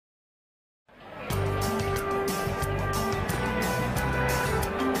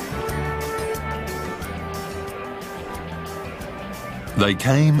They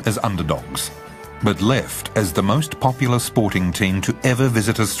came as underdogs, but left as the most popular sporting team to ever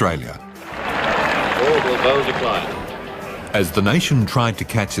visit Australia. All will bowl decline. As the nation tried to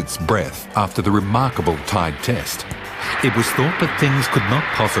catch its breath after the remarkable tied test, it was thought that things could not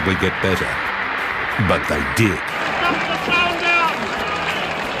possibly get better. But they did.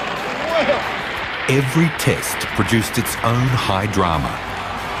 Every test produced its own high drama.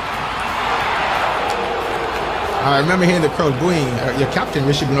 I remember hearing the crowd booing your captain,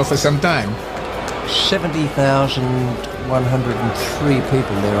 which had been off for some time. 70,103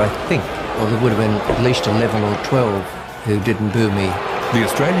 people there, I think. Or there would have been at least 11 or 12 who didn't boo me. The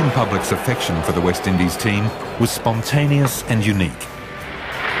Australian public's affection for the West Indies team was spontaneous and unique.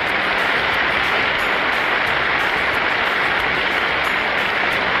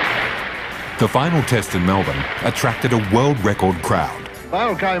 The final test in Melbourne attracted a world record crowd.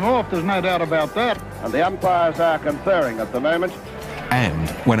 Bale came off, there's no doubt about that. And the umpires are conferring at the moment. And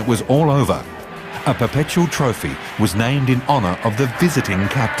when it was all over, a perpetual trophy was named in honour of the visiting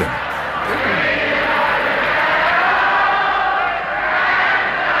captain.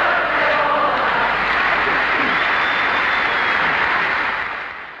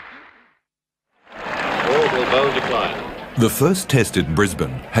 All will bowl decline. The first test in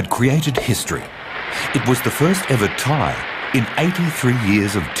Brisbane had created history. It was the first ever tie in 83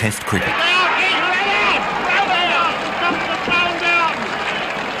 years of test cricket.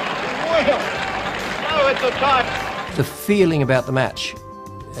 The feeling about the match,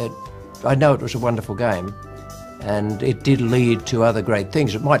 I know it was a wonderful game, and it did lead to other great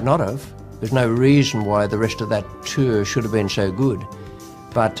things. It might not have. There's no reason why the rest of that tour should have been so good,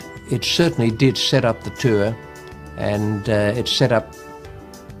 but it certainly did set up the tour, and it set up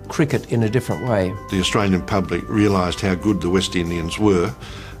cricket in a different way. The Australian public realised how good the West Indians were.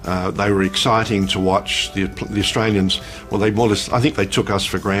 They were exciting to watch. The Australians, well, I think they took us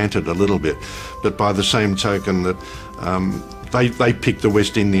for granted a little bit, but by the same token that they picked the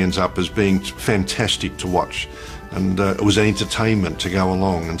West Indians up as being fantastic to watch, and it was an entertainment to go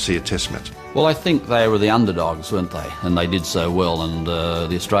along and see a test match. Well, I think they were the underdogs, weren't they? And they did so well, and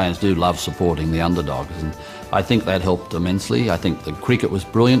the Australians do love supporting the underdogs, and I think that helped immensely. I think the cricket was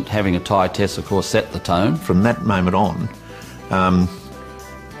brilliant. Having a tie test, of course, set the tone. From that moment on,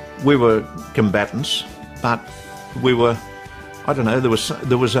 we were combatants, but we were, I don't know, there was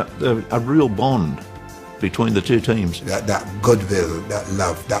a real bond between the two teams. That goodwill, that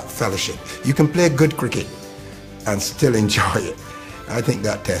love, that fellowship. You can play good cricket and still enjoy it. I think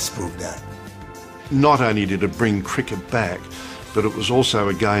that test proved that. Not only did it bring cricket back, but it was also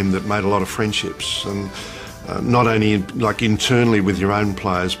a game that made a lot of friendships, and not only like internally with your own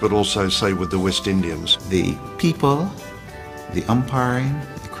players, but also, say, with the West Indians. The people, the umpiring,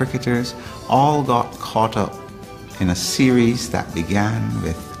 the cricketers, all got caught up in a series that began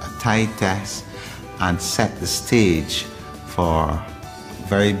with a tied test and set the stage for a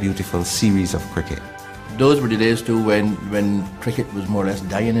very beautiful series of cricket. Those were the days too when cricket was more or less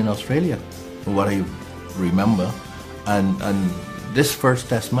dying in Australia, from what I remember, and this first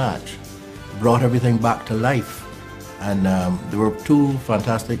test match brought everything back to life, and there were two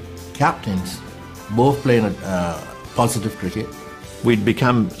fantastic captains, both playing positive cricket. We'd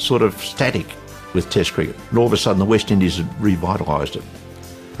become sort of static with test cricket, and all of a sudden the West Indies had revitalised it.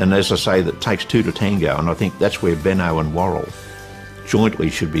 And as I say, that takes two to tango, and I think that's where Benno and Worrel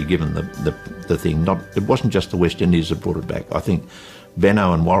jointly should be given the thing. It wasn't just the West Indies that brought it back. I think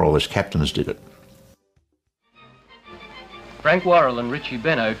Benno and Worrel as captains did it. Frank Worrel and Richie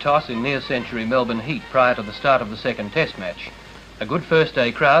Benno toss in near-century Melbourne heat prior to the start of the second test match. A good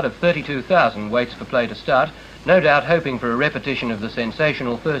first-day crowd of 32,000 waits for play to start, no doubt hoping for a repetition of the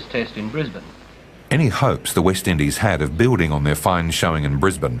sensational first test in Brisbane. Any hopes the West Indies had of building on their fine showing in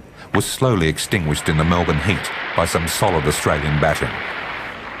Brisbane was slowly extinguished in the Melbourne heat by some solid Australian batting.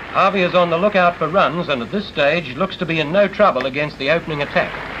 Harvey is on the lookout for runs and at this stage looks to be in no trouble against the opening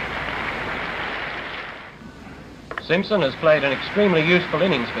attack. Simpson has played an extremely useful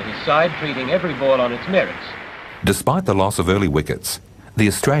innings for his side, treating every ball on its merits. Despite the loss of early wickets, the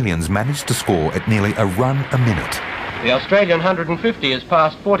Australians managed to score at nearly a run a minute. The Australian 150 is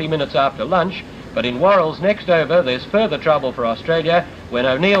past 40 minutes after lunch, but in Worrell's next over there's further trouble for Australia when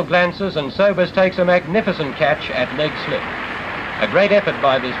O'Neill glances and Sobers takes a magnificent catch at leg slip. A great effort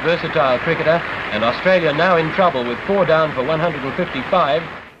by this versatile cricketer, and Australia now in trouble with 4 down for 155.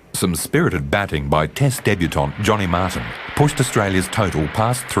 Some spirited batting by Test debutant Johnny Martin pushed Australia's total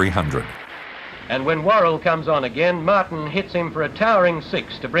past 300. And when Worrell comes on again, Martin hits him for a towering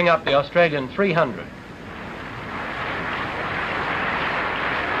 6 to bring up the Australian 300.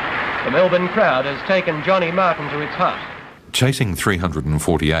 The Melbourne crowd has taken Johnny Martin to its heart. Chasing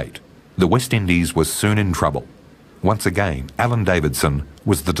 348, the West Indies was soon in trouble. Once again, Alan Davidson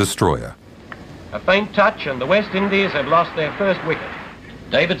was the destroyer. A faint touch and the West Indies have lost their first wicket.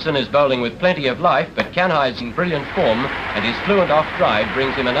 Davidson is bowling with plenty of life, but Kanhai's in brilliant form and his fluent off-drive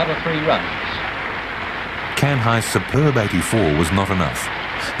brings him another 3 runs. Kanhai's superb 84 was not enough.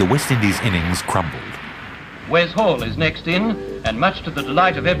 The West Indies innings crumbled. Wes Hall is next in, and much to the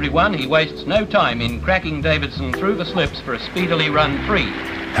delight of everyone, he wastes no time in cracking Davidson through the slips for a speedily run 3.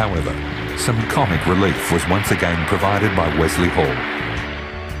 However, some comic relief was once again provided by Wesley Hall.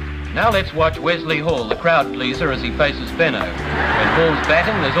 Now let's watch Wesley Hall, the crowd pleaser, as he faces Benno. When Hall's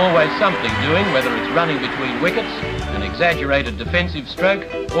batting, there's always something doing, whether it's running between wickets, an exaggerated defensive stroke,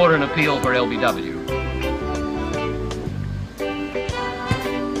 or an appeal for LBW.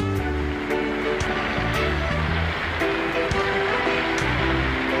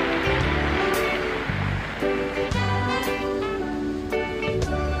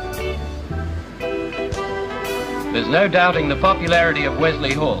 There's no doubting the popularity of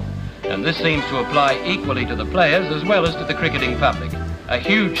Wesley Hall, and this seems to apply equally to the players as well as to the cricketing public. A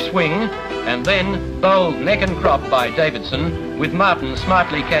huge swing, and then bowled neck and crop by Davidson, with Martin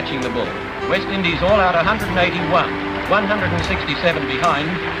smartly catching the ball. West Indies all out 181, 167 behind,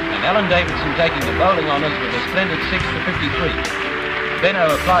 and Alan Davidson taking the bowling honours with a splendid 6 for 53.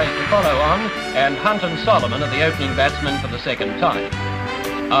 Benno applies the follow on, and Hunt and Solomon are the opening batsmen for the second time.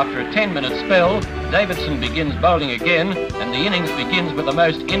 After a 10-minute spell, Davidson begins bowling again, and the innings begins with a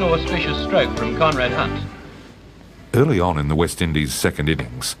most inauspicious stroke from Conrad Hunt. Early on in the West Indies' second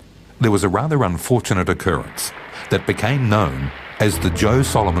innings, there was a rather unfortunate occurrence that became known as the Joe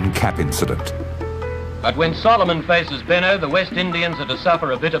Solomon cap incident. But when Solomon faces Benno, the West Indians are to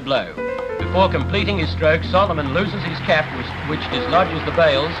suffer a bitter blow. Before completing his stroke, Solomon loses his cap, which dislodges the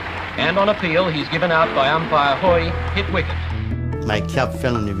bails, and on appeal, he's given out by umpire Hoy, hit wicket. My cap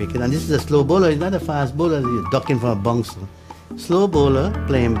fell on the wicket, and this is a slow bowler. He's not a fast bowler. He's ducking from a bouncer. Slow bowler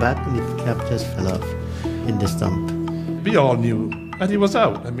playing back, and the cap just fell off in the stump. We all knew that he was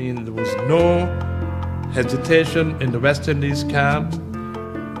out. I mean, there was no hesitation in the West Indies camp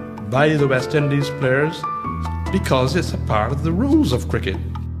by the West Indies players because it's a part of the rules of cricket.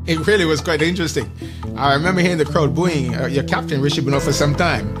 It really was quite interesting. I remember hearing the crowd booing your captain, Richard Benoit, for some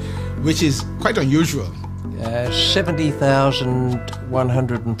time, which is quite unusual.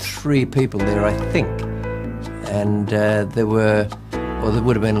 70,103 people there, I think. And there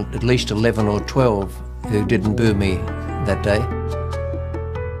would have been at least 11 or 12 who didn't boo me that day.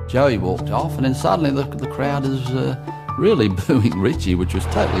 Joey walked off, and then suddenly the crowd is really booing Richie, which was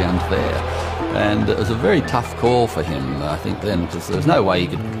totally unfair. And it was a very tough call for him, I think, then, because there was no way he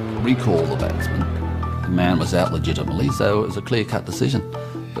could recall the batsman. The man was out legitimately, so it was a clear-cut decision.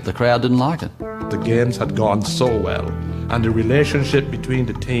 But the crowd didn't like it. The games had gone so well, and the relationship between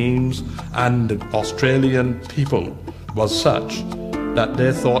the teams and the Australian people was such that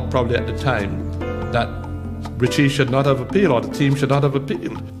they thought probably at the time that Richie should not have appealed, or the team should not have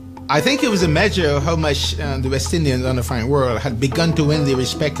appealed. I think it was a measure of how much the West Indians under Frank Worrel had begun to win the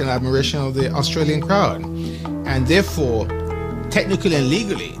respect and admiration of the Australian crowd. And therefore, technically and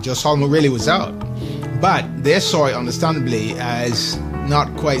legally, Joe Solomon really was out. But they saw it, understandably, as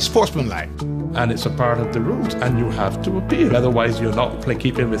not quite sportsmanlike. And it's a part of the rules, and you have to appeal. Otherwise, you're not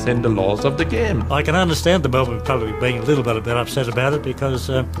keeping within the laws of the game. I can understand the Melbourne probably being a little bit upset about it because,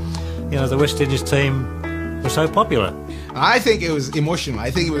 the West Indies team was so popular. I think it was emotional.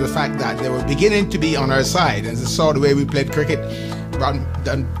 I think it was the fact that they were beginning to be on our side, and they saw the way we played cricket.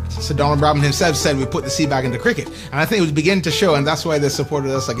 Sir Donald Bradman himself said we put the sea back into cricket, and I think it was beginning to show, and that's why they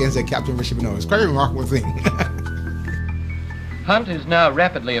supported us against their captain Richard Benoit. It's quite a remarkable thing. Hunt is now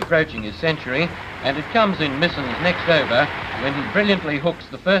rapidly approaching his century, and it comes in Misson's next over when he brilliantly hooks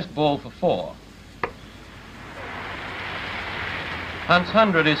the first ball for 4. Hunt's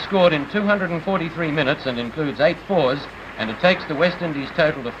 100 is scored in 243 minutes and includes 8 fours, and it takes the West Indies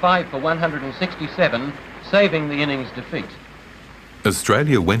total to 5 for 167, saving the innings defeat.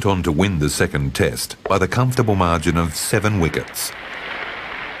 Australia went on to win the second test by the comfortable margin of 7 wickets.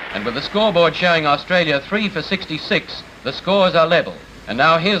 And with the scoreboard showing Australia 3 for 66, the scores are level. And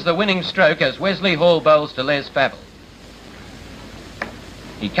now here's the winning stroke as Wesley Hall bowls to Les Favell.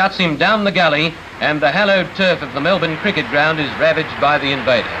 He cuts him down the gully, and the hallowed turf of the Melbourne cricket ground is ravaged by the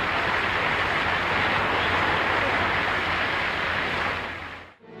invader.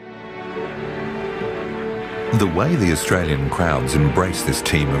 The way the Australian crowds embraced this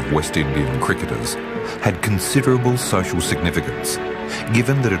team of West Indian cricketers had considerable social significance,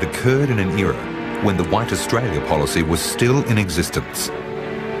 given that it occurred in an era when the White Australia policy was still in existence.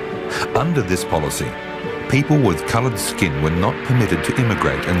 Under this policy, people with coloured skin were not permitted to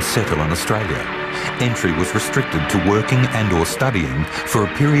immigrate and settle in Australia. Entry was restricted to working and or studying for a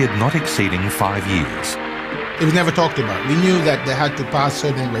period not exceeding 5 years. It was never talked about. We knew that they had to pass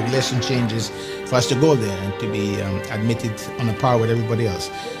certain regulation changes for us to go there and to be admitted on a par with everybody else.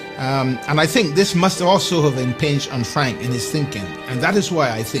 And I think this must also have impinged on Frank in his thinking. And that is why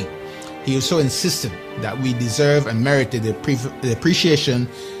I think he was so insistent that we deserve and merited the appreciation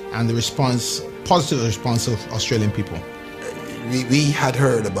and the response, positive response of Australian people. We had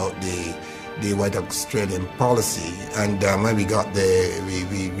heard about the white Australian policy, and when we got there,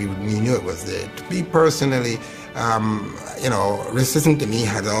 we knew it was there. To me personally, you know, racism to me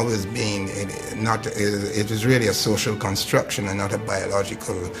has always been it was really a social construction and not a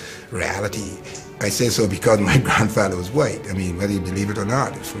biological reality. I say so because my grandfather was white. I mean, whether you believe it or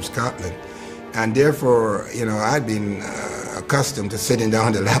not, he was from Scotland. And therefore, you know, I'd been accustomed to sitting down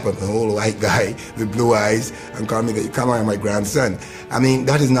on the lap of an old white guy with blue eyes and calling me, "Come on, my grandson." I mean,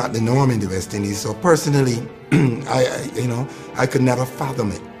 that is not the norm in the West Indies. So personally, I could never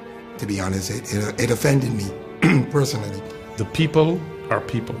fathom it, to be honest. It offended me, personally. The people are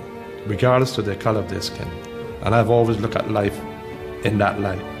people, regardless of the colour of their skin. And I've always looked at life in that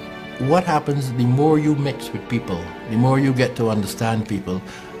light. What happens, the more you mix with people, the more you get to understand people,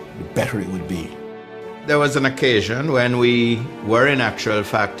 the better it would be. There was an occasion when we were in actual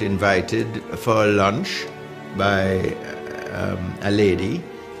fact invited for lunch by a lady,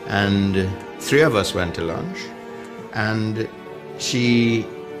 and 3 of us went to lunch, and she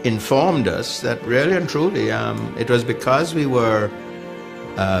informed us that really and truly it was because we were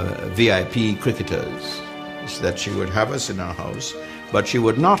VIP cricketers that she would have us in her house, but she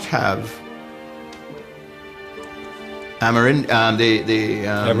would not have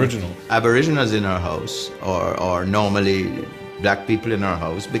Aboriginals in her house, or normally black people in her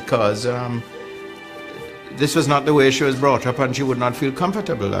house, because this was not the way she was brought up, and she would not feel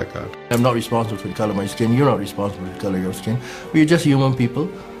comfortable like that. I'm not responsible for the colour of my skin, you're not responsible for the colour of your skin. We're just human people,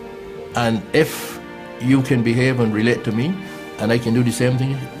 and if you can behave and relate to me, and I can do the same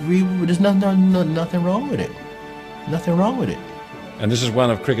thing, there's nothing wrong with it. Nothing wrong with it. And this is one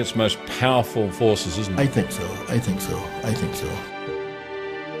of cricket's most powerful forces, isn't it? I think so. I think so. I think so.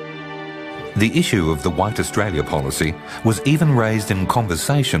 The issue of the White Australia policy was even raised in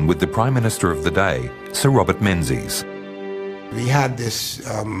conversation with the Prime Minister of the day, Sir Robert Menzies. We had this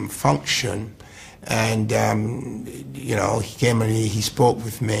function, and you know, he came and he spoke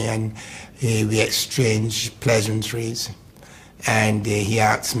with me, and we exchanged pleasantries. And he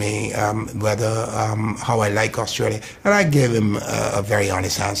asked me whether how I like Australia, and I gave him a very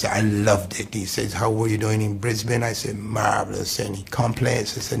honest answer. I loved it. He says, "How were you doing in Brisbane?" I said, "Marvelous." Any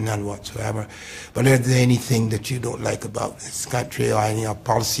complaints? I said, "None whatsoever." "But is there anything that you don't like about this country, or any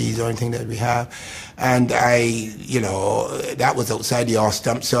policies or anything that we have?" And you know, that was outside the off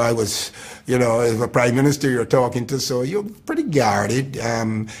stump, so I was, you know, as a Prime Minister you're talking to, so you're pretty guarded.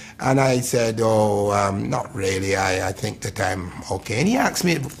 And I said, "Oh, not really. I think that I'm okay." And he asked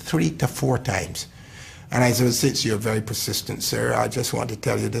me 3 to 4 times. And I said, "Since you're very persistent, sir, I just want to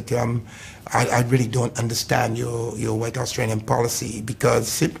tell you that I really don't understand your white Australian policy, because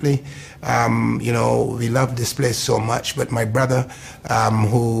simply, you know, we love this place so much, but my brother,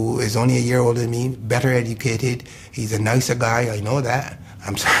 who is only a year older than me, better educated, he's a nicer guy, I know that.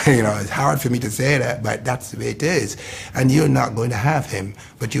 I'm sorry, you know, it's hard for me to say that, but that's the way it is. And you're not going to have him,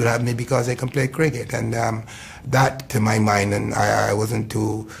 but you'll have me because I can play cricket." And that, to my mind, and I wasn't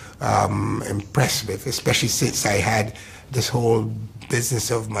too impressed with, especially since I had this whole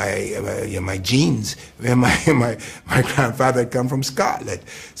business of my genes, where my grandfather had come from Scotland.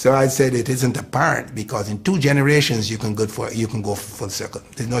 So I said it isn't apparent, because in 2 generations you can go full circle.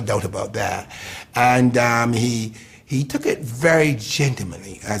 There's no doubt about that. And he took it very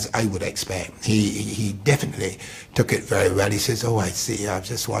gentlemanly, as I would expect. He definitely took it very well. He says, "Oh, I see. I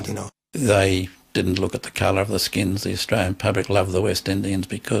just want to know." They didn't look at the colour of the skins. The Australian public loved the West Indians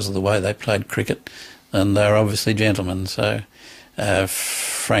because of the way they played cricket, and they're obviously gentlemen. So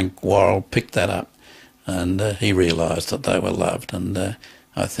Frank Worrel picked that up, and he realised that they were loved, and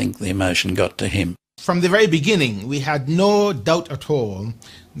I think the emotion got to him. From the very beginning, we had no doubt at all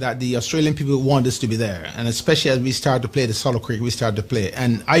that the Australian people wanted us to be there, and especially as we started to play the solo cricket, we started to play.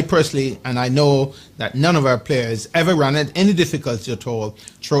 And I personally, and I know that none of our players ever ran into any difficulty at all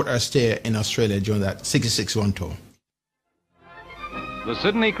throughout our stay in Australia during that 66-1 tour. The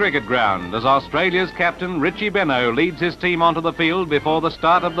Sydney Cricket Ground, as Australia's captain Richie Benaud leads his team onto the field before the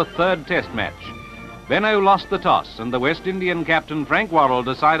start of the 3rd Test match. Benaud lost the toss, and the West Indian captain Frank Worrel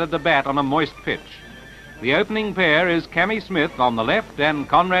decided to bat on a moist pitch. The opening pair is Cammy Smith on the left and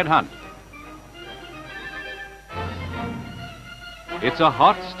Conrad Hunt. It's a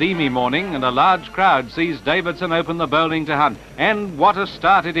hot, steamy morning and a large crowd sees Davidson open the bowling to Hunt. And what a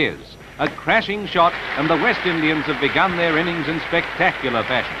start it is. A crashing shot, and the West Indians have begun their innings in spectacular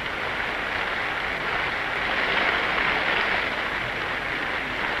fashion.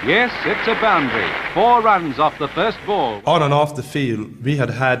 Yes, it's a boundary. 4 runs off the first ball. On and off the field, we had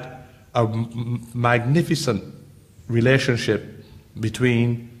a magnificent relationship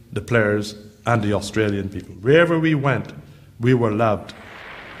between the players and the Australian people. Wherever we went, we were loved.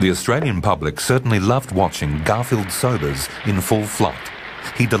 The Australian public certainly loved watching Garfield Sobers in full flight.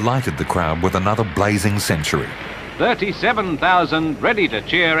 He delighted the crowd with another blazing century. 37,000 ready to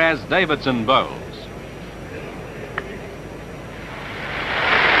cheer as Davidson bowls.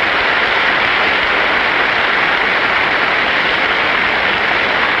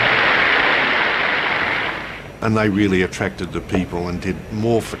 And they really attracted the people and did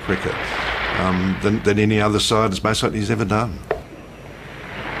more for cricket than any other side, as most likely has ever done.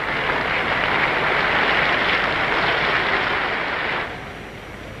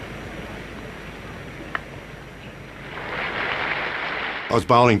 I was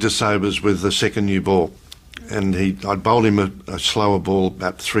bowling to Sobers with the second new ball, and I'd bowled him a slower ball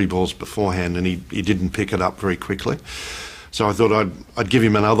about 3 balls beforehand, and he didn't pick it up very quickly. So I thought I'd give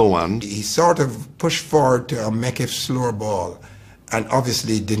him another one. He sort of pushed forward to make a slower ball and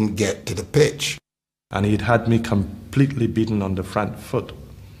obviously didn't get to the pitch. And he'd had me completely beaten on the front foot.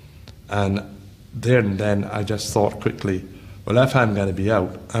 And there and then I just thought quickly, well, if I'm going to be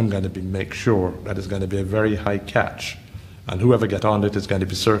out, I'm going to make sure that it's going to be a very high catch. And whoever gets on it is going to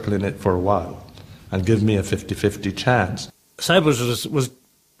be circling it for a while and give me a 50-50 chance. Sobers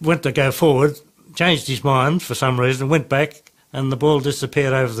went to go forward, changed his mind for some reason, went back, and the ball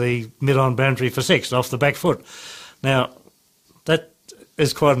disappeared over the mid-on boundary for 6 off the back foot. Now, that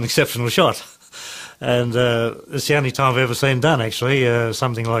is quite an exceptional shot, and it's the only time I've ever seen done, actually,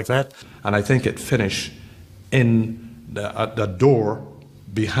 something like that. And I think it finished in the door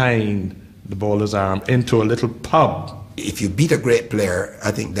behind the bowler's arm into a little pub. If you beat a great player,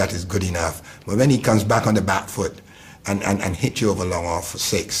 I think that is good enough. But when he comes back on the back foot and hit you over long off for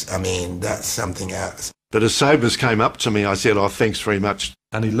 6, I mean, that's something else. But as Sobers came up to me, I said, oh, thanks very much.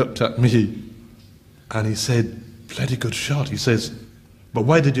 And he looked at me and he said, bloody good shot. He says, but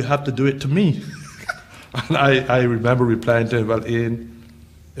why did you have to do it to me? And I remember replying to him, well, Ian,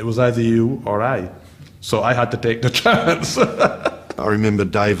 it was either you or I. So I had to take the chance. I remember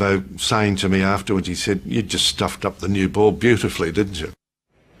Davo saying to me afterwards, he said, you just stuffed up the new ball beautifully, didn't you?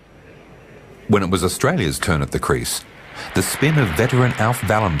 When it was Australia's turn at the crease, the spin of veteran Alf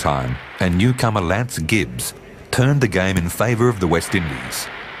Valentine and newcomer Lance Gibbs turned the game in favour of the West Indies.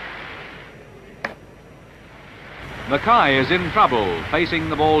 Mackay is in trouble, facing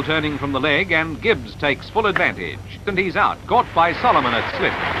the ball turning from the leg, and Gibbs takes full advantage. And he's out, caught by Solomon at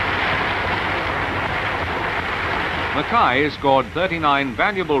slip. Mackay scored 39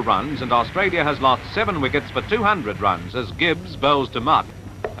 valuable runs, and Australia has lost 7 wickets for 200 runs as Gibbs bowls to Martin.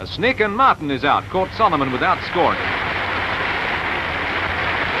 A snick, and Martin is out, caught Solomon without scoring.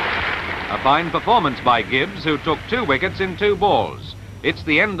 A fine performance by Gibbs, who took 2 wickets in 2 balls. It's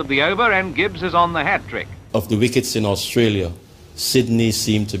the end of the over, and Gibbs is on the hat-trick. Of the wickets in Australia, Sydney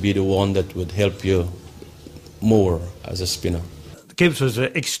seemed to be the one that would help you more as a spinner. Gibbs was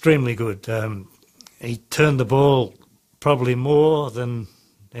extremely good. He turned the ball probably more than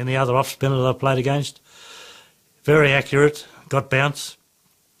any other off-spinner that I've played against. Very accurate, got bounce,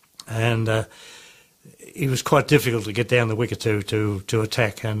 and he was quite difficult to get down the wicket to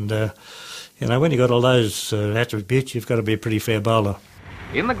attack. And, you know, when you've got all those attributes, you've got to be a pretty fair bowler.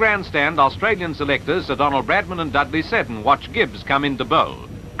 In the grandstand, Australian selectors Sir Donald Bradman and Dudley Seton watch Gibbs come in to bowl.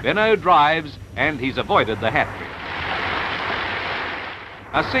 Benno drives, and he's avoided the hat-trick.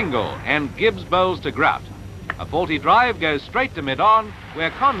 A single, and Gibbs bowls to Grout. A faulty drive goes straight to mid-on,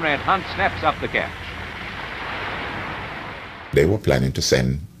 where Conrad Hunt snaps up the catch. They were planning to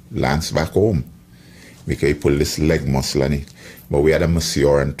send Lance back home because he pulled this leg muscle on it. But we had a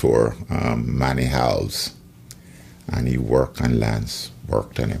masseur on tour, Manny Halves, and he worked on Lance,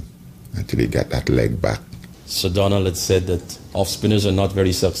 worked on him until he got that leg back. Sir Donald had said that off-spinners are not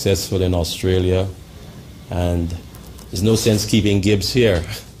very successful in Australia, and there's no sense keeping Gibbs here.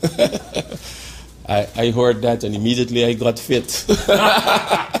 I heard that, and immediately I got fit.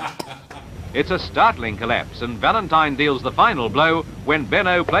 It's a startling collapse, and Valentine deals the final blow when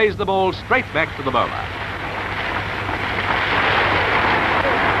Benno plays the ball straight back to the bowler.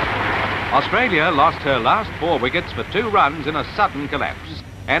 Australia lost her last 4 wickets for 2 runs in a sudden collapse,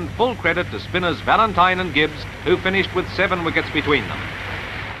 and full credit to spinners Valentine and Gibbs, who finished with 7 wickets between them.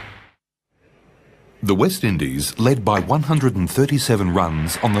 The West Indies led by 137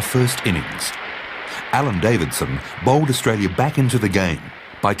 runs on the first innings. Alan Davidson bowled Australia back into the game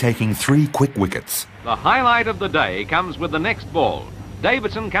by taking 3 quick wickets. The highlight of the day comes with the next ball.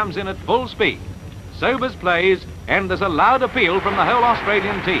 Davidson comes in at full speed. Sobers plays, and there's a loud appeal from the whole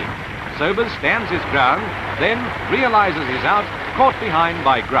Australian team. Sobers stands his ground, then realises he's out, caught behind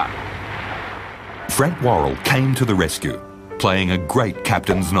by Grubb. Frank Worrel came to the rescue, playing a great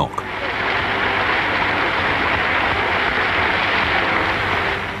captain's knock.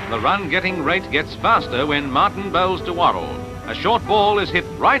 The run-getting rate gets faster when Martin bowls to Worrel. A short ball is hit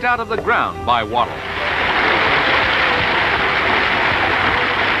right out of the ground by Worrel.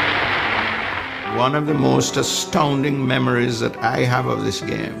 One of the most astounding memories that I have of this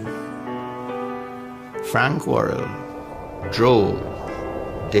game, Frank Worrel drove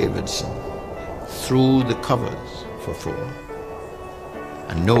Davidson through the covers for 4,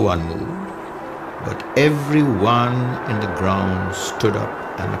 and no one moved, but everyone in the ground stood up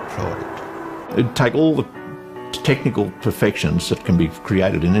and applauded. It'd take all the technical perfections that can be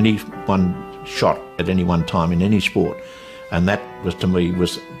created in any one shot at any one time in any sport, and that was, to me,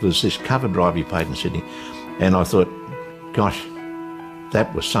 was this cover drive he played in Sydney, and I thought, gosh,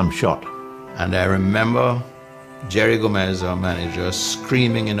 that was some shot. And I remember Jerry Gomez, our manager,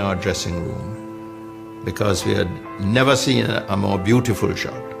 screaming in our dressing room because we had never seen a more beautiful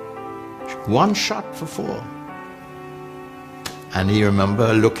shot. 1 shot for 4. And he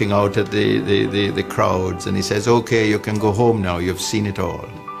remember looking out at the crowds, and he says, "Okay, you can go home now, you've seen it all."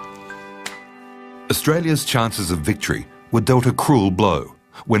 Australia's chances of victory were dealt a cruel blow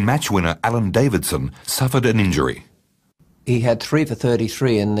when match winner Alan Davidson suffered an injury. He had 3 for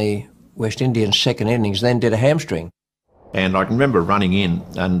 33 in the West Indians' second innings, then did a hamstring. And I can remember running in,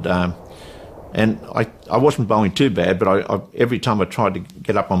 and I wasn't bowling too bad, but I every time I tried to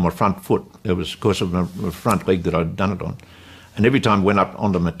get up on my front foot, it was because of my front leg that I'd done it on. And every time I went up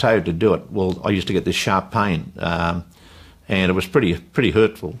onto my toe to do it, well, I used to get this sharp pain, and it was pretty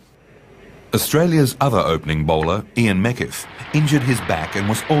hurtful. Australia's other opening bowler, Ian Meckiff, injured his back and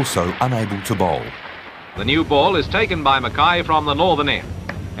was also unable to bowl. The new ball is taken by Mackay from the northern end.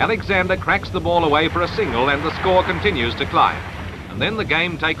 Alexander cracks the ball away for a single, and the score continues to climb. And then the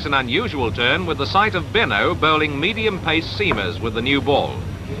game takes an unusual turn with the sight of Benno bowling medium-pace seamers with the new ball.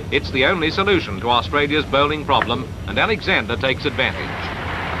 It's the only solution to Australia's bowling problem, and Alexander takes advantage.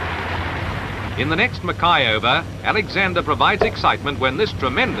 In the next Mackay over, Alexander provides excitement when this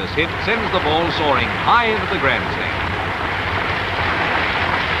tremendous hit sends the ball soaring high into the grandstand.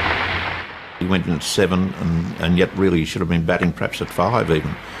 He went in at 7, and yet really he should have been batting perhaps at 5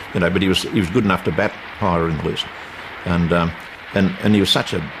 even, but he was good enough to bat higher in the list, and he was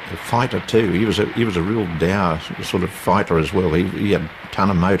such a fighter too. He was a real dour sort of fighter as well. He had a ton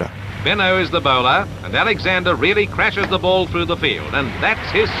of motor. Benno is the bowler, and Alexander really crashes the ball through the field, and that's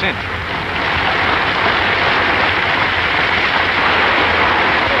his century.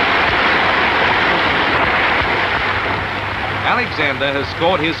 Alexander has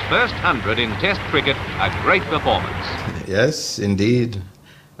scored his first 100 in Test cricket, a great performance. Yes, indeed.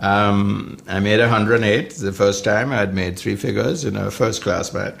 I made 108 the first time. I had made 3 figures in a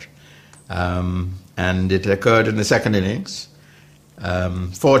first-class match. And it occurred in the second innings.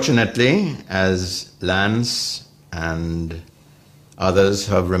 Fortunately, as Lance and others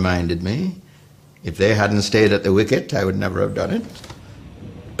have reminded me, if they hadn't stayed at the wicket, I would never have done it.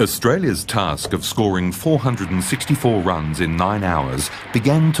 Australia's task of scoring 464 runs in 9 hours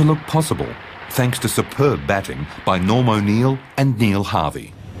began to look possible, thanks to superb batting by Norm O'Neill and Neil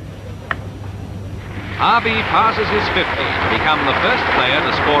Harvey. Harvey passes his 50 to become the first player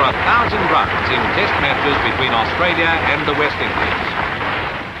to score 1,000 runs in Test matches between Australia and the West Indies.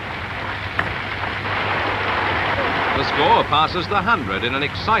 The score passes the 100 in an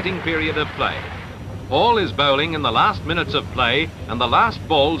exciting period of play. All is bowling in the last minutes of play, and the last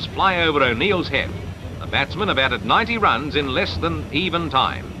balls fly over O'Neill's head. The batsmen have added 90 runs in less than even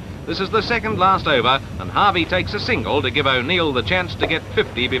time. This is the second last over, and Harvey takes a single to give O'Neill the chance to get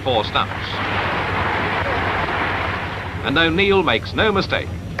 50 before stumps. And O'Neill makes no mistake.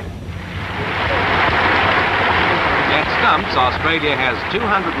 At stumps, Australia has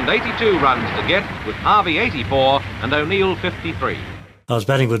 282 runs to get, with Harvey 84 and O'Neill 53. I was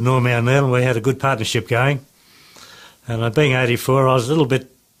batting with Norm O'Neill, and we had a good partnership going. And being 84, I was a little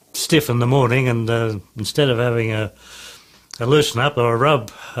bit stiff in the morning, and instead of having a loosen up or a rub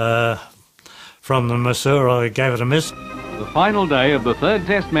from the masseur, I gave it a miss. The final day of the third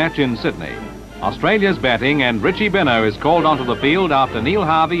Test match in Sydney. Australia's batting, and Richie Benno is called onto the field after Neil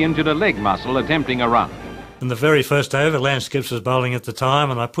Harvey injured a leg muscle attempting a run. In the very first over, Lance Gibbs was bowling at the time,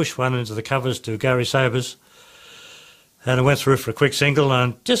 and I pushed one into the covers to Gary Sobers, and I went through for a quick single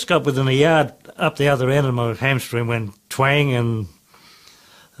and just got within a yard up the other end, and my hamstring went twang and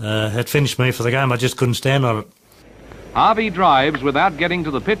had finished me for the game. I just couldn't stand on it. Harvey drives without getting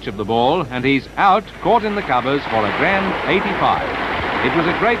to the pitch of the ball, and he's out, caught in the covers for a grand 85. It was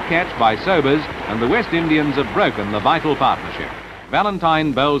a great catch by Sobers, and the West Indians have broken the vital partnership.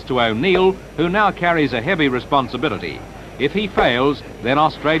 Valentine bowls to O'Neill, who now carries a heavy responsibility. If he fails, then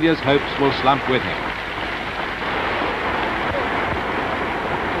Australia's hopes will slump with him.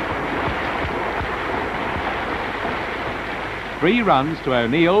 Three runs to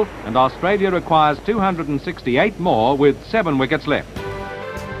O'Neill, and Australia requires 268 more with 7 wickets left.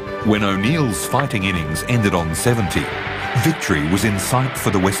 When O'Neill's fighting innings ended on 70, victory was in sight for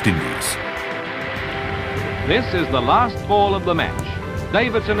the West Indies. This is the last ball of the match.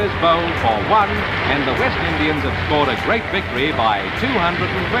 Davidson is bowled for 1, and the West Indians have scored a great victory by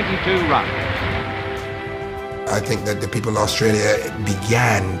 222 runs. I think that the people in Australia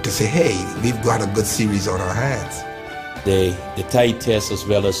began to say, hey, we've got a good series on our hands. The tie test as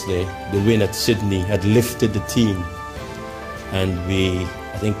well as the win at Sydney had lifted the team, and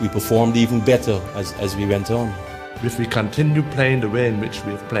I think we performed even better as we went on. If we continue playing the way in which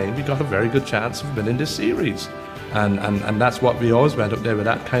we've played, we got a very good chance of winning this series. And that's what we always went up there with,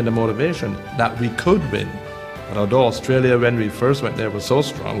 that kind of motivation, that we could win. And although Australia, when we first went there, was so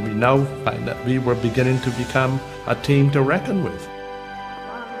strong, we now find that we were beginning to become a team to reckon with.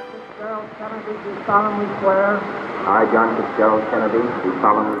 I, John Fitzgerald Kennedy, do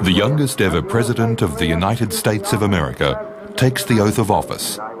solemnly... The youngest ever President of the United States of America takes the oath of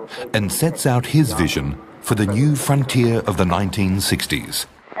office and sets out his vision for the new frontier of the 1960s.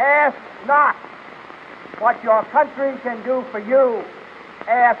 Ask not what your country can do for you.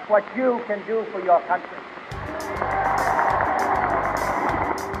 Ask what you can do for your country.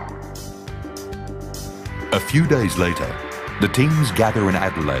 A few days later, the teams gather in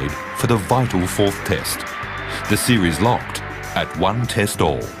Adelaide for the vital 4th test. The series locked at 1 test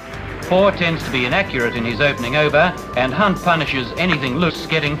all. Hoare tends to be inaccurate in his opening over, and Hunt punishes anything loose,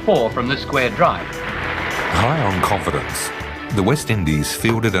 getting 4 from this square drive. High on confidence, the West Indies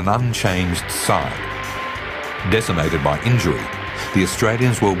fielded an unchanged side. Decimated by injury, the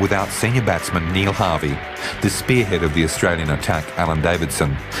Australians were without senior batsman Neil Harvey, the spearhead of the Australian attack Alan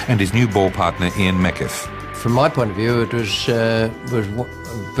Davidson, and his new ball partner Ian Meckiff. From my point of view, it was a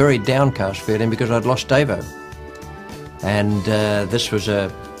very downcast feeling because I'd lost Davo, and this was a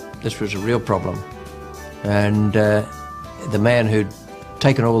real problem. And the man who'd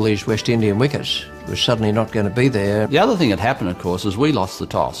taken all these West Indian wickets was suddenly not going to be there. The other thing that happened, of course, is we lost the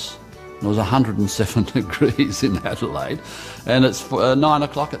toss. It was 107 degrees in Adelaide, and it's 9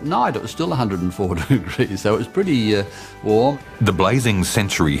 o'clock at night. It was still 104 degrees, so it was pretty warm. The blazing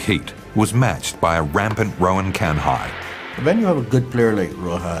century heat was matched by a rampant Rohan Kanhai. When you have a good player like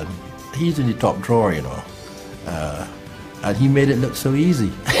Rohan, he's in the top drawer, you know, and he made it look so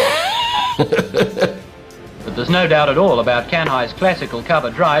easy. But there's no doubt at all about Kanhai's classical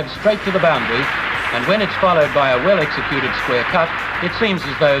cover drive straight to the boundary, and when it's followed by a well-executed square cut, it seems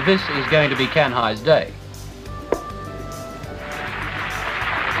as though this is going to be Kanhai's day.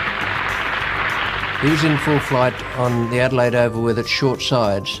 He was in full flight on the Adelaide Oval with its short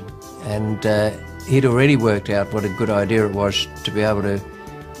sides, and he'd already worked out what a good idea it was to be able to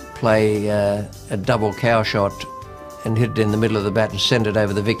play a double cow shot and hit it in the middle of the bat and send it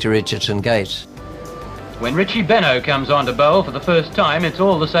over the Victor Richardson gate. When Richie Benaud comes on to bowl for the first time, it's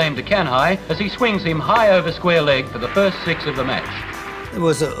all the same to Kanhai as he swings him high over square leg for the first 6 of the match. It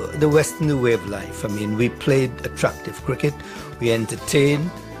was the Western new way of life. I mean, we played attractive cricket, we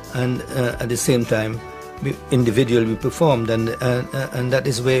entertained, and at the same time, individually we performed, and that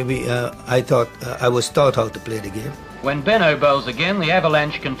is where I was taught how to play the game. When Benaud bowls again, the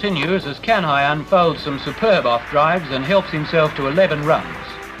avalanche continues as Kanhai unfolds some superb off drives and helps himself to 11 runs.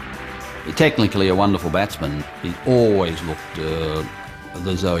 Technically a wonderful batsman. He always looked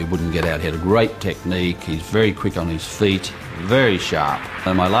as though he wouldn't get out. He had a great technique. He's very quick on his feet, very sharp.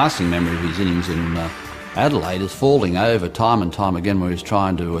 And my lasting memory of his innings in Adelaide is falling over time and time again where he's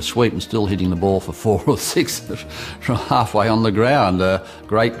trying to sweep and still hitting the ball for 4 or 6 from halfway on the ground.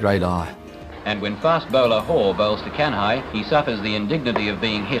 Great eye. And when fast bowler Hoare bowls to Kanhai, he suffers the indignity of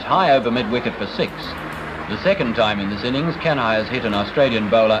being hit high over mid-wicket for 6. The second time in this innings, Kanhai has hit an Australian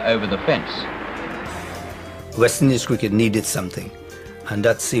bowler over the fence. West Indies cricket needed something, and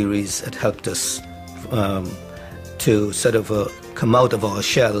that series had helped us to sort of come out of our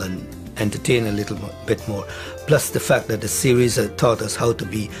shell and entertain a little bit more. Plus the fact that the series had taught us how to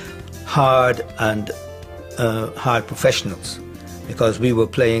be hard and hard professionals, because we were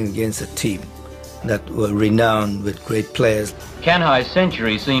playing against a team that were renowned with great players. Canhai's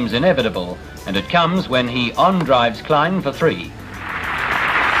century seems inevitable, and it comes when he on-drives Klein for 3.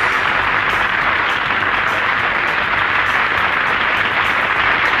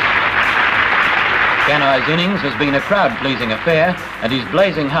 Canhai's innings has been a crowd-pleasing affair, and his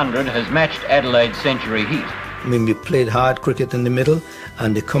blazing 100 has matched Adelaide's century heat. I mean, we played hard cricket in the middle,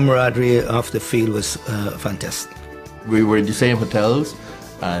 and the camaraderie off the field was fantastic. We were in the same hotels,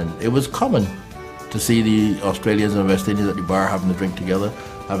 and it was common to see the Australians and West Indians at the bar having a drink together,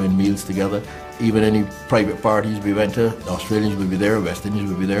 having meals together. Even any private parties we went to, the Australians would be there, West Indians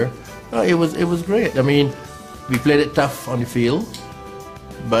would be there. It was great. I mean, we played it tough on the field,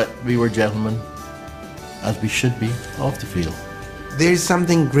 but we were gentlemen, as we should be off the field. There is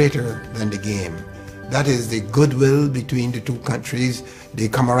something greater than the game. That is the goodwill between the two countries, the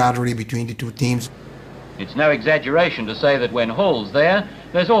camaraderie between the two teams. It's no exaggeration to say that when Hall's there,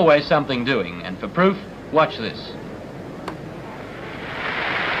 there's always something doing, and for proof, watch this.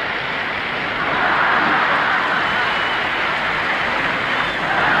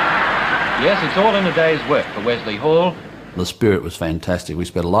 Yes, it's all in a day's work for Wesley Hall. The spirit was fantastic. We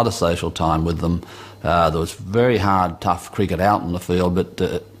spent a lot of social time with them. There was very hard, tough cricket out in the field, but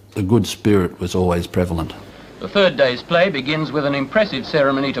the good spirit was always prevalent. The third day's play begins with an impressive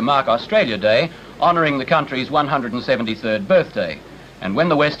ceremony to mark Australia Day, honouring the country's 173rd birthday. And when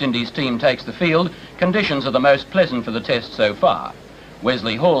the West Indies team takes the field, conditions are the most pleasant for the test so far.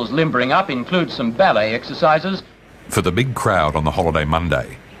 Wesley Hall's limbering up includes some ballet exercises. For the big crowd on the holiday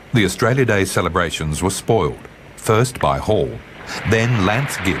Monday, the Australia Day celebrations were spoiled, first by Hall. Then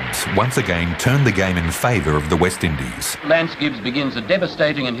Lance Gibbs once again turned the game in favour of the West Indies. Lance Gibbs begins a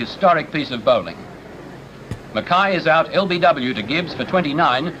devastating and historic piece of bowling. Mackay is out LBW to Gibbs for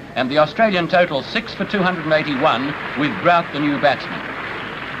 29, and the Australian total 6 for 281 with Grout the new batsman.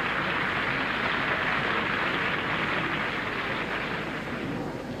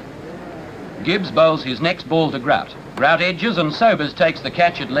 Gibbs bowls his next ball to Grout. Grout edges and Sobers takes the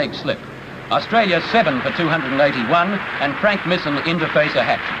catch at leg slip. Australia 7 for 281 and Frank Misson interface a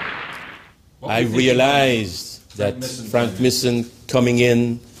hat-trick. I realized that Frank Misson coming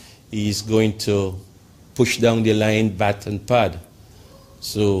in, he's going to push down the line, bat and pad.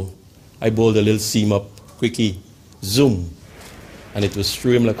 So I bowled a little seam up, quickie, zoom, and it was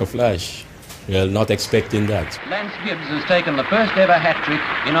through him like a flash. Well, not expecting that. Lance Gibbs has taken the first ever hat-trick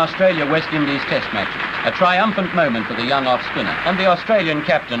in Australia-West Indies test matches. A triumphant moment for the young off-spinner, and the Australian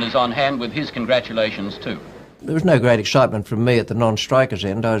captain is on hand with his congratulations too. There was no great excitement from me at the non-strikers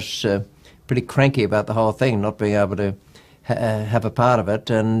end. I was pretty cranky about the whole thing, not being able to have a part of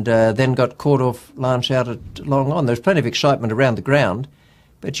it, and then got caught off Lance out at long on. There's plenty of excitement around the ground,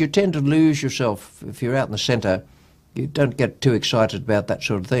 but you tend to lose yourself if you're out in the centre. You don't get too excited about that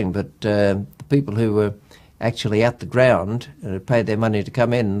sort of thing, but the people who were actually at the ground paid their money to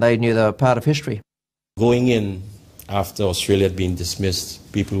come in, and they knew they were part of history. Going in after Australia had been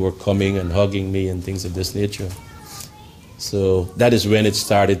dismissed, people were coming and hugging me and things of this nature. So that is when it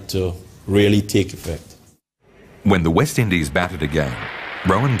started to really take effect. When the West Indies batted again,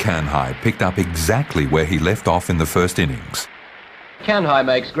 Rohan Kanhai picked up exactly where he left off in the first innings. Kanhai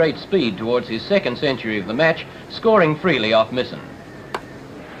makes great speed towards his second century of the match, scoring freely off Misson.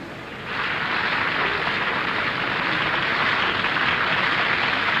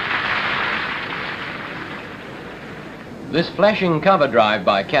 This flashing cover drive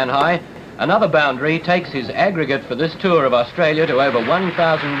by Kanhai, another boundary, takes his aggregate for this tour of Australia to over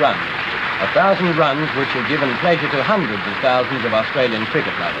 1,000 runs. 1,000 runs which have given pleasure to hundreds of thousands of Australian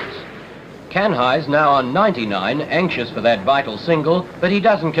cricket lovers. Kanhai's now on 99, anxious for that vital single, but he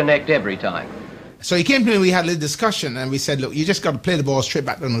doesn't connect every time. So he came to me and we had a little discussion, and we said, look, you just got to play the ball straight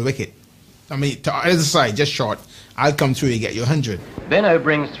back down the wicket. I mean, to either side, just short. I'll come through, you get your 100. Benno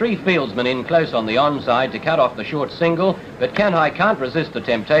brings 3 fieldsmen in close on the onside to cut off the short single, but Kanhai can't resist the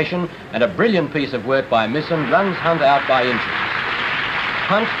temptation, and a brilliant piece of work by Misson runs Hunt out by inches.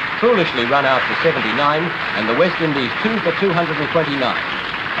 Hunt foolishly run out for 79, and the West Indies 2 for 229.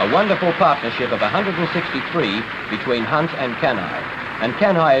 A wonderful partnership of 163 between Hunt and Kanhai. And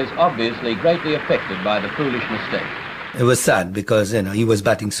Kanhai is obviously greatly affected by the foolish mistake. It was sad because, you know, he was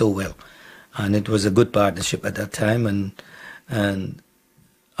batting so well. And it was a good partnership at that time. And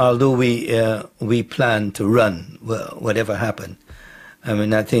although we planned to run, whatever happened, I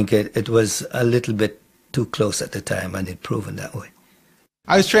mean, I think it was a little bit too close at the time, and it proven that way.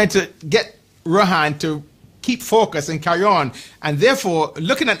 I was trying to get Rohan to keep focus and carry on, and therefore,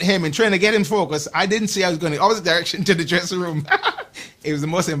 looking at him and trying to get him focused, I didn't see I was going the opposite direction to the dressing room. It was the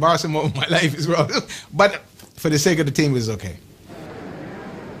most embarrassing moment of my life as well. But for the sake of the team, it was okay.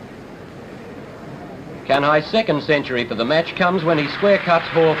 Kanhai's second century for the match comes when he square cuts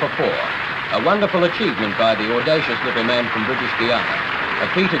Hall for 4. A wonderful achievement by the audacious little man from British Guiana. A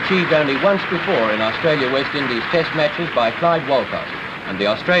feat achieved only once before in Australia-West Indies test matches by Clyde Walcott. And the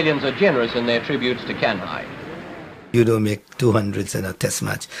Australians are generous in their tributes to Kanhai. You don't make 200s in a test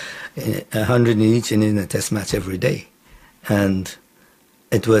match, 100 in each in a test match every day. And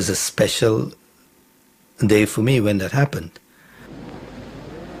it was a special day for me when that happened.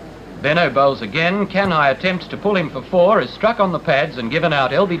 Benno bowls again. Kanhai attempts to pull him for 4, is struck on the pads and given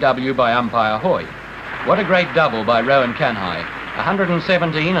out LBW by umpire Hoy. What a great double by Rowan Kanhai,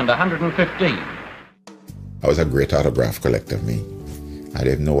 117 and 115. I was a great autograph collector, me. I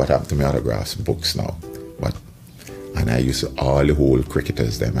didn't know what happened to my autographs books now. And I used to, all the whole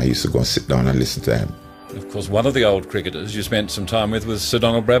cricketers, them, I used to go and sit down and listen to them. Of course, one of the old cricketers you spent some time with was Sir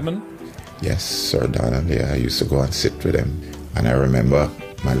Donald Bradman? Yes, Sir Donald, yeah, I used to go and sit with him. And I remember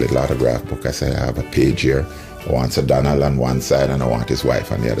my little autograph book, I said, I have a page here. I want Sir Donald on one side and I want his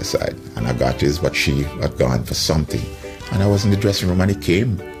wife on the other side. And I got his, but she had gone for something. And I was in the dressing room and he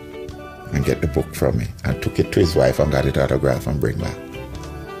came and get the book from me and took it to his wife and got it autographed and bring back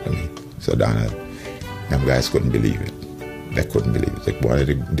to me. So Donald, them guys couldn't believe it. They couldn't believe it. Like one of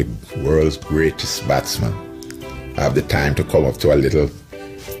the world's greatest batsmen have the time to come up to a little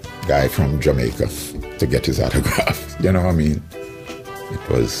guy from Jamaica to get his autograph. You know what I mean? It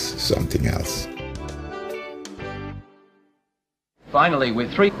was something else. Finally, with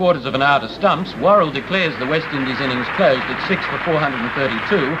 3/4 of an hour to stumps, Worrell declares the West Indies innings closed at 6 for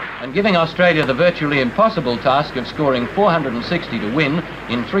 432 and giving Australia the virtually impossible task of scoring 460 to win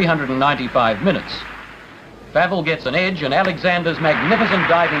in 395 minutes. Favell gets an edge and Alexander's magnificent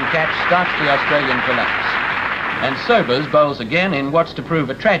diving catch starts the Australian collapse. And Sobers bowls again in what's to prove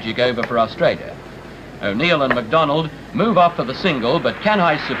a tragic over for Australia. O'Neill and McDonald move off for the single, but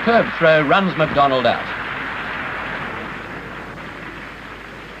Kanhai's superb throw runs McDonald out.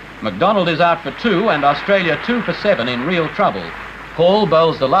 McDonald is out for 2 and Australia 2 for 7 in real trouble. Hall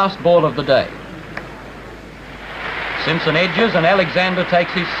bowls the last ball of the day. Simpson edges and Alexander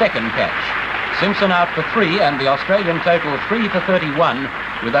takes his second catch. Simpson out for 3 and the Australian total 3 for 31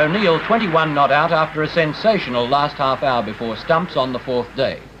 with O'Neill 21 not out after a sensational last half hour before stumps on the 4th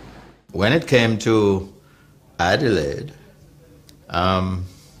day. When it came to Adelaide and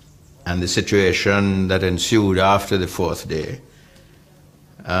the situation that ensued after the 4th day,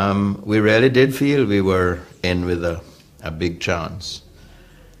 we really did feel we were in with a big chance.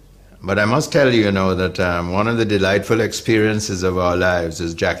 But I must tell you, that one of the delightful experiences of our lives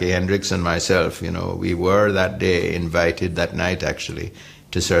is Jackie Hendricks and myself, we were that day invited, that night actually,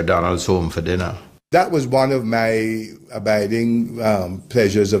 to Sir Donald's home for dinner. That was one of my abiding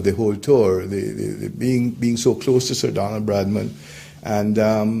pleasures of the whole tour, the being so close to Sir Donald Bradman and,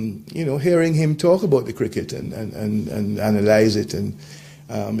 hearing him talk about the cricket and analyse it. And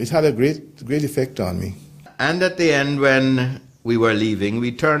it had a great effect on me. And at the end, when we were leaving,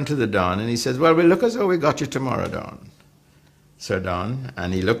 we turned to the Don and he says, well, we'll look as though we got you tomorrow, Don. Sir Don.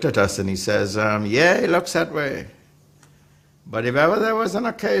 And he looked at us and he says, yeah, it looks that way. But if ever there was an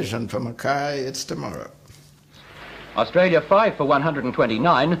occasion for Mackay, it's tomorrow. Australia 5 for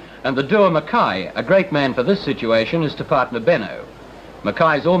 129 and the doer Mackay, a great man for this situation, is to partner Benno.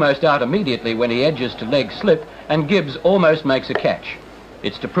 Mackay's almost out immediately when he edges to leg slip and Gibbs almost makes a catch.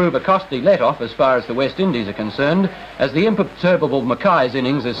 It's to prove a costly let-off as far as the West Indies are concerned, as the imperturbable Mackay's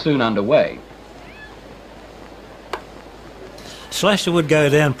innings is soon underway. Slasher would go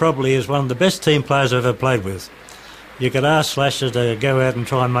down probably as one of the best team players I've ever played with. You could ask Slasher to go out and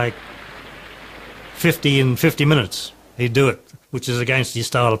try and make 50 in 50 minutes. He'd do it, which is against his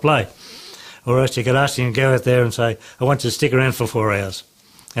style of play. Or else you could ask him to go out there and say, I want you to stick around for 4 hours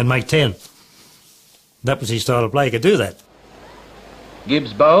and make 10. That was his style of play. He could do that.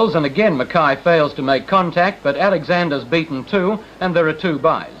 Gibbs bowls and again Mackay fails to make contact, but Alexander's beaten 2 and there are 2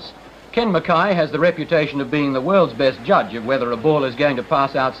 byes. Ken Mackay has the reputation of being the world's best judge of whether a ball is going to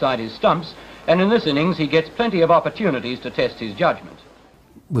pass outside his stumps, and in this innings he gets plenty of opportunities to test his judgment.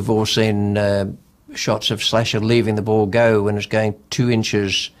 We've all seen shots of Slasher leaving the ball go when it's going 2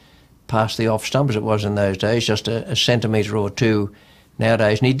 inches past the off stump as it was in those days, just a centimetre or 2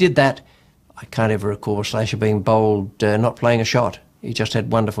 nowadays. And he did that. I can't ever recall Slasher being bowled not playing a shot. He just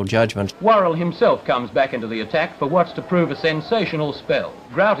had wonderful judgment. Worrell himself comes back into the attack for what's to prove a sensational spell.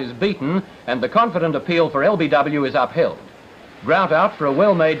 Grout is beaten and the confident appeal for LBW is upheld. Grout out for a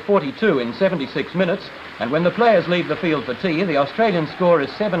well-made 42 in 76 minutes And when the players leave the field for tea, the Australian score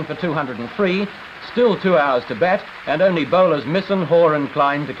is 7 for 203, still 2 hours to bat, and only bowlers Misson, Hoare and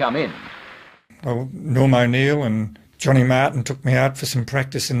Klein to come in. Well, Norm O'Neill and Johnny Martin took me out for some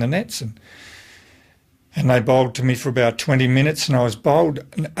practice in the nets, and they bowled to me for about 20 minutes, and I was bowled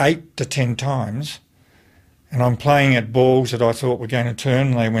 8 to 10 times. And I'm playing at balls that I thought were going to turn,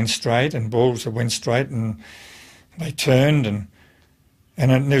 and they went straight, and balls that went straight, and they turned, and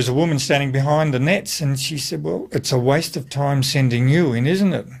there was a woman standing behind the nets, and she said, well, it's a waste of time sending you in,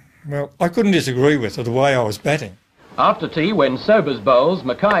 isn't it? Well, I couldn't disagree with her, the way I was batting. After tea, when Sobers bowls,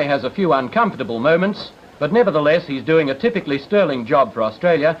 Mackay has a few uncomfortable moments, but nevertheless he's doing a typically sterling job for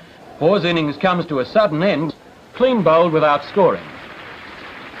Australia. Hoare's innings comes to a sudden end, clean bowled without scoring.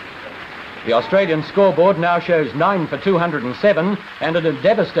 The Australian scoreboard now shows 9 for 207, and in a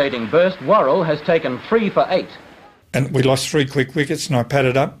devastating burst, Worrel has taken 3 for 8. And we lost 3 quick wickets, and I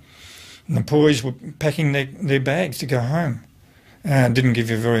padded up, and the boys were packing their bags to go home. Didn't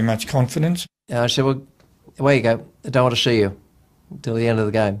give you very much confidence. I said, well, away you go. I don't want to see you until the end of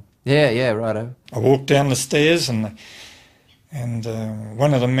the game. Yeah, righto. I walked down the stairs, and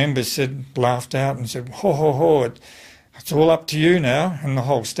one of the members laughed out and said, ho, it's all up to you now, and the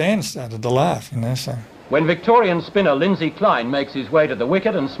whole stand started to laugh, so. When Victorian spinner Lindsay Klein makes his way to the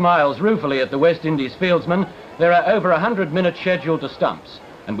wicket and smiles ruefully at the West Indies fieldsman, there are over 100 minutes scheduled to stumps,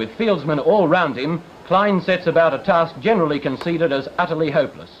 and with fieldsmen all round him, Klein sets about a task generally considered as utterly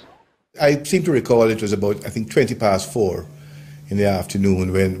hopeless. I seem to recall it was about, I think, 20 past 4 in the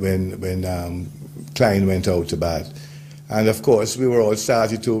afternoon when Klein went out to bat. And of course, we were all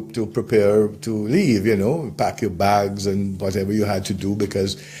starting to prepare to leave, pack your bags and whatever you had to do,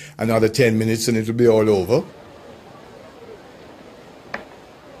 because another 10 minutes and it'll be all over.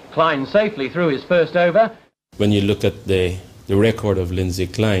 Klein safely threw his first over. When you look at the record of Lindsay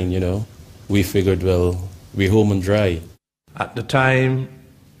Klein, we figured, well, we're home and dry. At the time,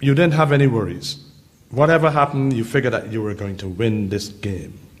 you didn't have any worries. Whatever happened, you figured that you were going to win this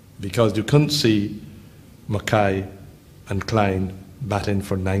game, because you couldn't see Mackay and Klein batting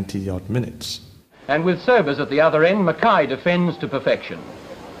for 90-odd minutes. And with Sobers at the other end, Mackay defends to perfection.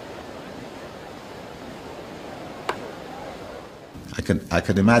 I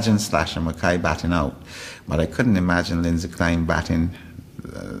could imagine Slash and Mackay batting out, but I couldn't imagine Lindsay Klein batting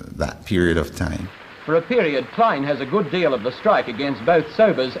that period of time. For a period, Klein has a good deal of the strike against both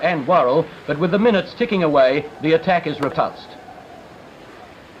Sobers and Worrel, but with the minutes ticking away, the attack is repulsed.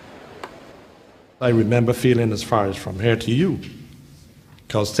 I remember feeling as far as from here to you,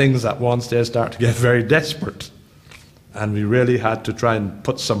 because things at one stage start to get very desperate, and we really had to try and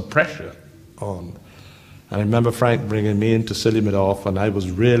put some pressure on. And I remember Frank bringing me in to silly it off, and I was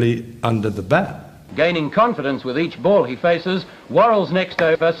really under the bat. Gaining confidence with each ball he faces, Worrell's next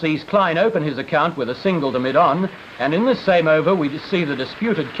over sees Klein open his account with a single to mid-on, and in this same over we see the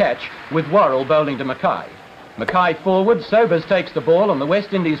disputed catch with Worrel bowling to Mackay. Mackay forward, Sobers takes the ball and the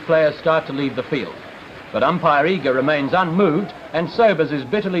West Indies players start to leave the field. But umpire Eager remains unmoved, and Sobers is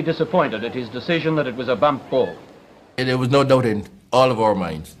bitterly disappointed at his decision that it was a bump ball. There was no doubt in all of our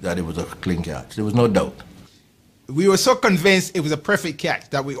minds that it was a clean catch. There was no doubt. We were so convinced it was a perfect catch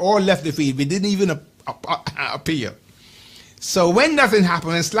that we all left the field. We didn't even appear. So when nothing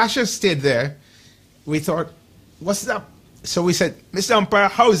happened and Slasher stayed there, we thought, what's up? So we said, Mr. Umpire,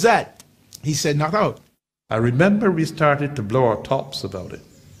 how's that? He said, not out. I remember we started to blow our tops about it.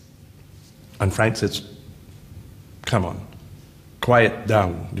 And Frank says, come on, quiet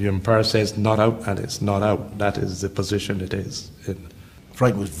down. The umpire says not out, and it's not out. That is the position it is in.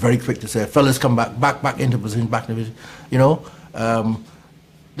 Frank was very quick to say, fellas, come back into position, back into position.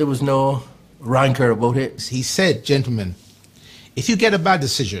 There was no rancor about it. He said, gentlemen, if you get a bad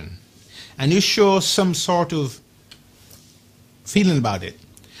decision and you show some sort of feeling about it,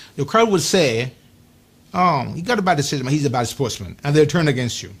 the crowd would say, oh, he got a bad decision, but he's a bad sportsman, and they'll turn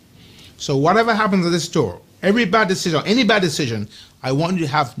against you. So whatever happens at this tour, every bad decision, any bad decision, I want you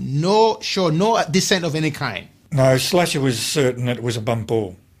to have show no dissent of any kind. No, Slasher was certain that it was a bump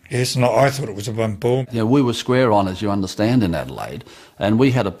ball. Yes, and I thought it was a bump ball. Yeah, we were square on, as you understand, in Adelaide, and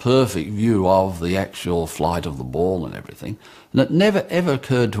we had a perfect view of the actual flight of the ball and everything. And it never ever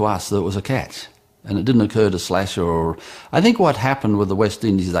occurred to us that it was a catch. And it didn't occur to Slasher or... I think what happened with the West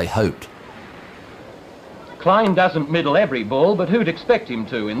Indies, they hoped. Klein doesn't middle every ball, but who'd expect him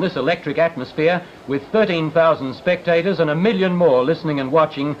to in this electric atmosphere with 13,000 spectators and 1 million more listening and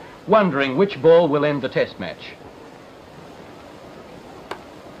watching, wondering which ball will end the test match.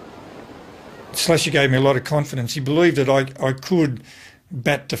 Slasher gave me a lot of confidence. He believed that I could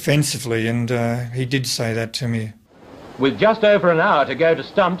bat defensively, and he did say that to me. With just over an hour to go to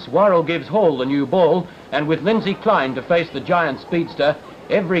stumps, Worrel gives Hall the new ball, and with Lindsay Klein to face the giant speedster,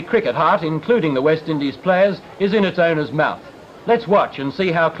 every cricket heart, including the West Indies players, is in its owner's mouth. Let's watch and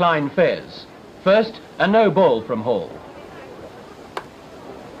see how Klein fares. First, a no ball from Hall.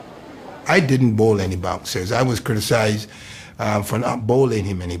 I didn't bowl any bouncers. I was criticised for not bowling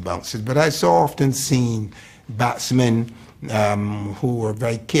him any bouncers, but I so often seen batsmen who were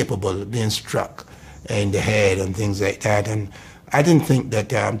very capable of being struck in the head and things like that, and I didn't think that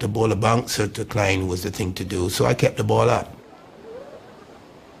to bowl a bouncer to Klein was the thing to do, so I kept the ball up.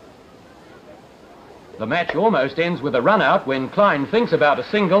 The match almost ends with a run-out when Klein thinks about a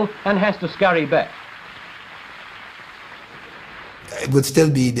single and has to scurry back. It would still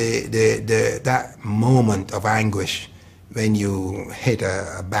be that moment of anguish when you hit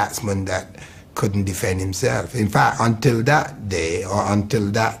a batsman that couldn't defend himself. In fact, until that day, or until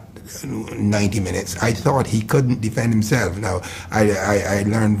that 90 minutes, I thought he couldn't defend himself. Now, I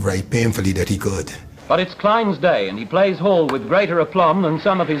learned very painfully that he could. But it's Klein's day, and he plays Hall with greater aplomb than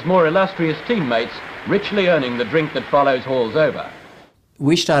some of his more illustrious teammates, richly earning the drink that follows Hall's over.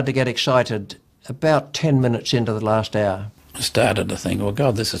 We started to get excited about 10 minutes into the last hour. I started to think, well,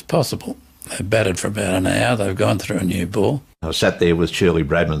 God, this is possible. They've batted for about an hour, they've gone through a new ball. I sat there with Shirley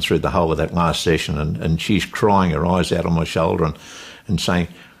Bradman through the whole of that last session, and she's crying her eyes out on my shoulder and saying,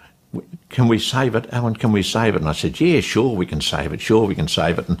 can we save it, Alan, can we save it? And I said, yeah, sure we can save it, sure we can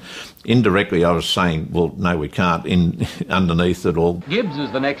save it. And indirectly I was saying, well, no, we can't, underneath it all. Gibbs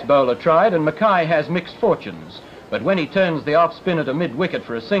is the next bowler tried, and Mackay has mixed fortunes. But when he turns the off-spinner to mid-wicket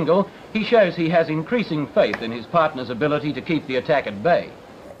for a single, he shows he has increasing faith in his partner's ability to keep the attack at bay.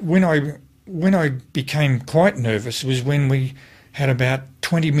 When I became quite nervous was when we had about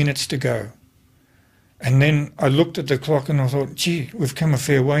 20 minutes to go. And then I looked at the clock and I thought, gee, we've come a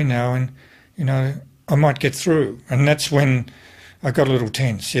fair way now and, you know, I might get through. And that's when I got a little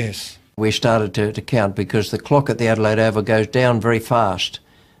tense, yes. We started to count because the clock at the Adelaide Oval goes down very fast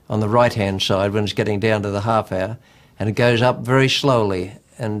on the right-hand side when it's getting down to the half hour, and it goes up very slowly,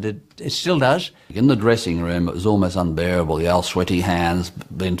 and it still does. In the dressing room, it was almost unbearable. The old sweaty hands,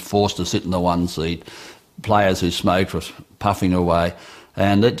 being forced to sit in the one seat, players who smoked were puffing away.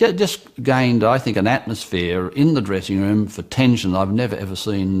 And it just gained, I think, an atmosphere in the dressing room for tension I've never ever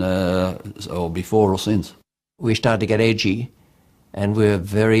seen or before or since. We started to get edgy, and we were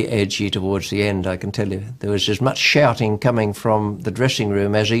very edgy towards the end, I can tell you. There was as much shouting coming from the dressing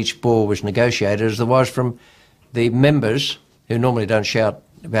room as each ball was negotiated as there was from the members, who normally don't shout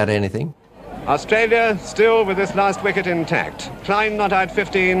about anything. Australia still with this last wicket intact. Klein not out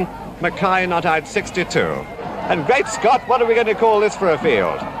 15, Mackay not out 62. And great Scott, what are we going to call this for a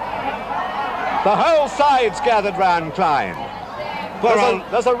field? The whole side's gathered round Klein.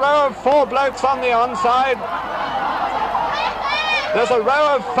 There's a row of 4 blokes on the onside. There's a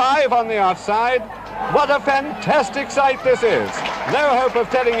row of 5 on the offside. What a fantastic sight this is. No hope of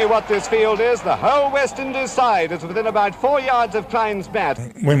telling you what this field is. The whole West Indies side is within about 4 yards of Klein's bat.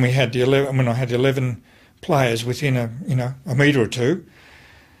 When I had the 11 players within a metre or two,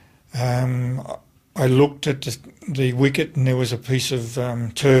 I looked at the wicket and there was a piece of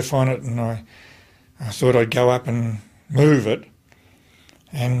turf on it, and I thought I'd go up and move it.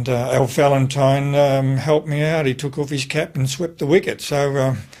 And Al Valentine helped me out. He took off his cap and swept the wicket.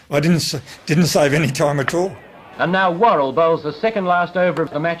 So I didn't save any time at all. And now Worrel bowls the second last over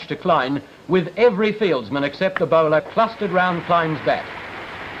of the match to Klein, with every fieldsman except the bowler clustered round Klein's bat.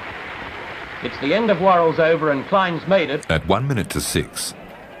 It's the end of Worrel's over and Klein's made it. At 1 minute to 6,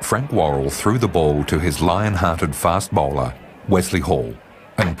 Frank Worrel threw the ball to his lion-hearted fast bowler, Wesley Hall,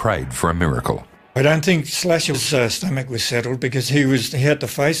 and prayed for a miracle. I don't think Slasher's stomach was settled because he had to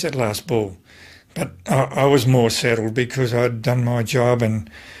face that last ball. But I was more settled because I'd done my job and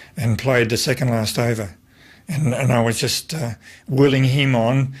played the second last over. And I was just willing him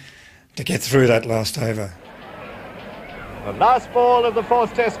on to get through that last over. The last ball of the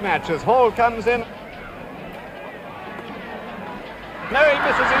 4th Test match as Hall comes in. No, he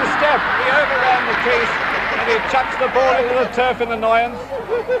misses his step. He overran the crease and he chucks the ball into the turf in annoyance.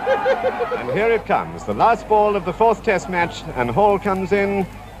 And here it comes, the last ball of the 4th Test match, and Hall comes in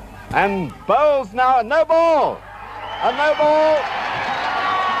and bowls now. A no ball! A no ball!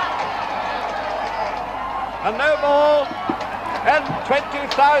 A no ball! And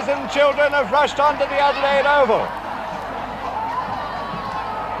 20,000 children have rushed onto the Adelaide Oval.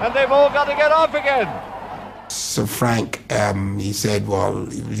 And they've all got to get off again. Sir Frank, he said, well,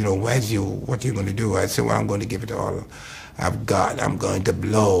 you know, what are you going to do? I said, well, I'm going to give it all I've got. I'm going to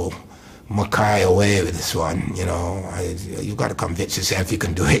blow Mackay away with this one, you know. You've got to convince yourself you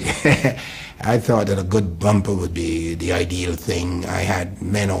can do it. I thought that a good bumper would be the ideal thing. I had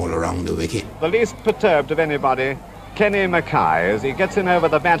men all around the wicket. The least perturbed of anybody, Kenny Mackay, as he gets in over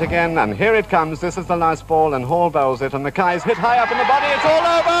the bat again, and here it comes. This is the last ball, and Hall bowls it, and Mackay's hit high up in the body. It's all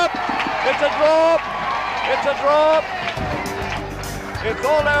over! It's a draw! It's a draw! It's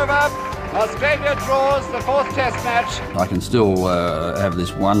all over! Australia draws the 4th Test match. I can still have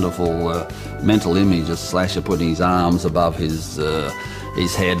this wonderful mental image of Slasher putting his arms above his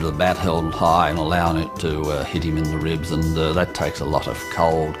head, the bat held high, and allowing it to hit him in the ribs, and that takes a lot of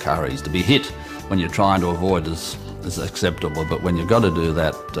cold courage. To be hit when you're trying to avoid is acceptable, but when you've got to do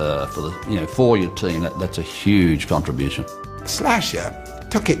that for your team, that's a huge contribution. Slasher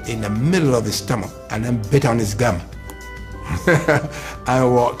took it in the middle of his stomach and then bit on his gum.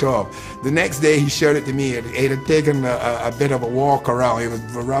 and walked off. The next day he showed it to me. It had taken a bit of a walk around. It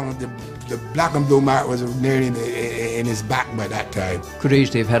was around the black and blue mark was nearly in his back by that time. Could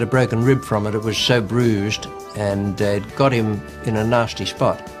easily have had a broken rib from it. It was so bruised, and it got him in a nasty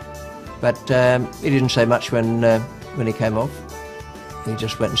spot. But he didn't say much when he came off. He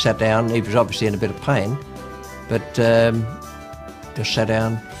just went and sat down. He was obviously in a bit of pain, but just sat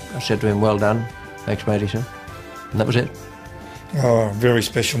down. I said to him, "Well done, thanks, matey, sir," and that was it. Oh, a very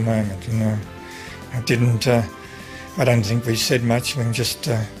special moment, you know. I don't think we said much. We just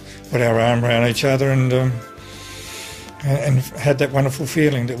put our arm around each other and had that wonderful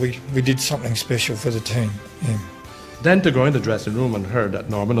feeling that we did something special for the team. Yeah. Then to go in the dressing room and heard that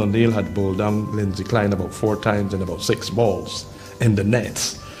Norman O'Neill had bowled down Lindsay Klein about 4 times in about 6 balls in the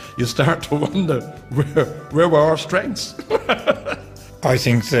nets, you start to wonder where were our strengths? I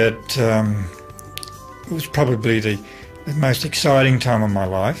think that it was probably the most exciting time of my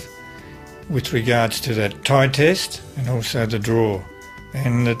life with regards to that tie test and also the draw.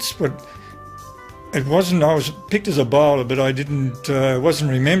 And it's what it wasn't. I was picked as a bowler, but I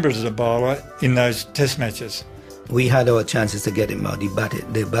wasn't remembered as a bowler in those test matches. We had our chances to get him out.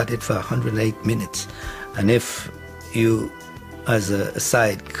 They batted for 108 minutes, and if you, as a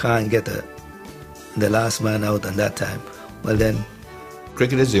side, can't get the last man out at that time, well then.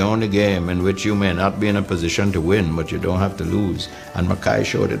 Cricket is the only game in which you may not be in a position to win, but you don't have to lose. And Mackay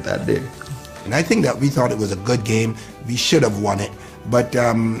showed it that day. And I think that we thought it was a good game. We should have won it. But,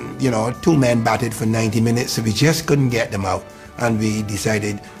 2 men batted for 90 minutes, so we just couldn't get them out. And we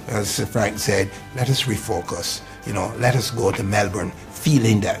decided, as Sir Frank said, let us refocus. Let us go to Melbourne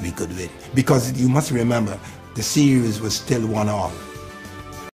feeling that we could win. Because you must remember, the series was still 1-1.